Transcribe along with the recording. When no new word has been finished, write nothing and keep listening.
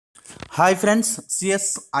Hi friends,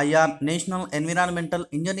 CSIR national environmental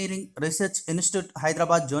engineering research institute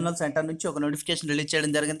Hyderabad zonal centre నుంచి ఒక notification release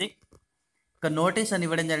చేయడం జరిగింది. ఒక నోటీస్ అని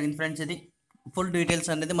ఇవ్వడం జరిగింది ఫ్రెండ్స్. ఇది ఫుల్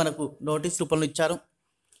డీటెయిల్స్ అనేది మనకు నోటీస్ రూపంలో ఇచ్చారు.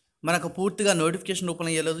 మనకు పూర్తిగా నోటిఫికేషన్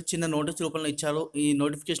రూపంలో ఇవ్వలేదు, చిన్న నోటీస్ రూపంలో ఇచ్చారు. ఈ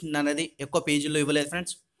నోటిఫికేషన్ అనేది ఎక్కువ పేజీల్లో ఇవ్వలేదు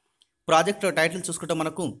ఫ్రెండ్స్. ప్రాజెక్ట్ టైటిల్ చూసుకుంటే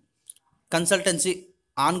మనకు consultancy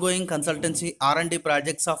ongoing consultancy R&D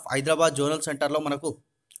projects of Hyderabad zonal సెంటర్లో మనకు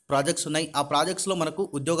ప్రాజెక్ట్స్ ఉన్నాయి. ఆ ప్రాజెక్ట్స్లో మనకు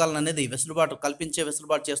ఉద్యోగాలను అనేది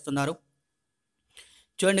వెసులుబాటు చేస్తున్నారు.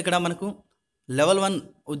 చూడండి, ఇక్కడ మనకు లెవెల్ 1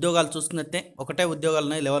 ఉద్యోగాలు చూసుకున్నట్టే ఒకటే ఉద్యోగాలు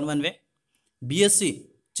ఉన్నాయి, లెవెల్ 1వే. BSc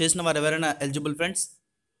చేసిన వారు ఎవరైనా ఎలిజిబుల్ ఫ్రెండ్స్.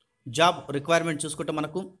 జాబ్ రిక్వైర్మెంట్ చూసుకుంటే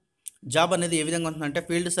మనకు జాబ్ అనేది ఏ విధంగా ఉంటుందంటే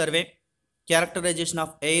field survey, characterisation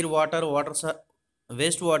of air, water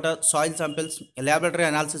waste water, soil samples, laboratory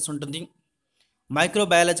analysis ఉంటుంది,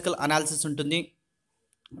 మైక్రోబయాలజికల్ అనాలిసిస్ ఉంటుంది,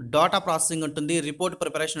 డాటా ప్రాసెసింగ్ ఉంటుంది, రిపోర్ట్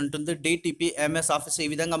ప్రిపరేషన్ ఉంటుంది, DTP, MS ఆఫీస్, ఈ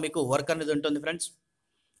విధంగా మీకు వర్క్ అనేది ఉంటుంది ఫ్రెండ్స్.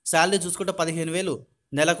 శాలరీ చూసుకుంటే 15,000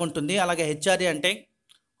 నెలకు ఉంటుంది. అలాగే HRE అంటే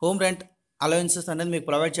హోమ్ రెంట్ అలవెన్సెస్ అనేది మీకు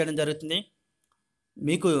ప్రొవైడ్ చేయడం జరుగుతుంది.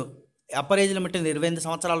 మీకు అప్పర్ ఏజ్ లిమిట్ 28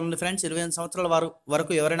 సంవత్సరాలు ఉంది ఫ్రెండ్స్. 28 సంవత్సరాల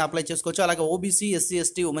వరకు ఎవరైనా అప్లై చేసుకోవచ్చు. అలాగే OBC, SC,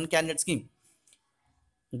 ST ఉమెన్ క్యాండిడేట్స్కి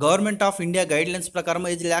గవర్నమెంట్ ఆఫ్ ఇండియా గైడ్లైన్స్ ప్రకారం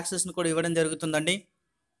ఏజ్ రిలాక్సేషన్ కూడా ఇవ్వడం జరుగుతుందండి.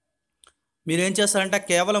 మీరు ఏం చేస్తారంటే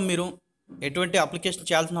కేవలం మీరు ఎటువంటి అప్లికేషన్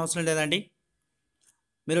చేయాల్సిన అవసరం లేదండి.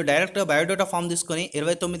 మీరు డైరెక్ట్గా బయోడేటా ఫామ్ తీసుకొని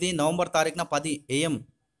 29 నవంబర్ తారీఖున 10 AM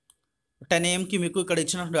 10 AMకి మీకు ఇక్కడ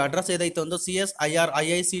ఇచ్చినటువంటి అడ్రస్ ఏదైతే ఉందో CSIR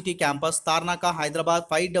IICT campus Tarnaka Hyderabad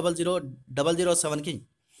 500007కి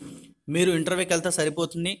మీరు ఇంటర్వ్యూకి వెళ్తే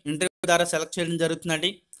సరిపోతుంది. ఇంటర్వ్యూ ద్వారా సెలెక్ట్ చేయడం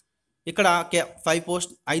జరుగుతుందండి. ఇక్కడ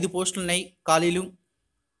 5 పోస్టులు ఉన్నాయి, ఖాళీలు.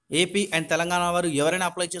 ఏపీ అండ్ తెలంగాణ వారు ఎవరైనా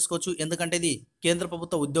అప్లై చేసుకోవచ్చు, ఎందుకంటే ఇది కేంద్ర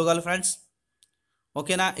ప్రభుత్వ ఉద్యోగాలు ఫ్రెండ్స్.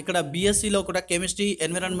 ఓకేనా. ఇక్కడ BScలో కూడా chemistry,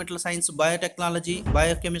 environmental science, biotechnology,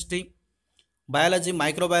 biochemistry, biology,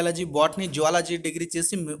 microbiology, botany, zoology degree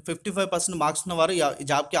చేసి 55% మార్క్స్ ఉన్న వారు ఈ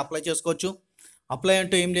జాబ్కి అప్లై చేసుకోవచ్చు. అప్లై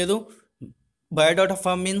అంటూ ఏం లేదు, బయోడేటా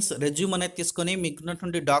ఫామ్ మీన్స్ రెజ్యూమ్ అనేది తీసుకొని మీకు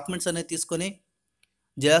ఉన్నటువంటి డాక్యుమెంట్స్ అనేది తీసుకొని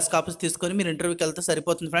జిరాక్స్ కాపీస్ తీసుకొని మీరు ఇంటర్వ్యూకి వెళ్తే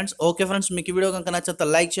సరిపోతుంది ఫ్రెండ్స్. ఓకే ఫ్రెండ్స్, మీకు ఈ వీడియో కనుక నచ్చితే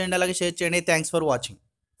లైక్ చేయండి, అలాగే షేర్ చేయండి. Thanks for watching.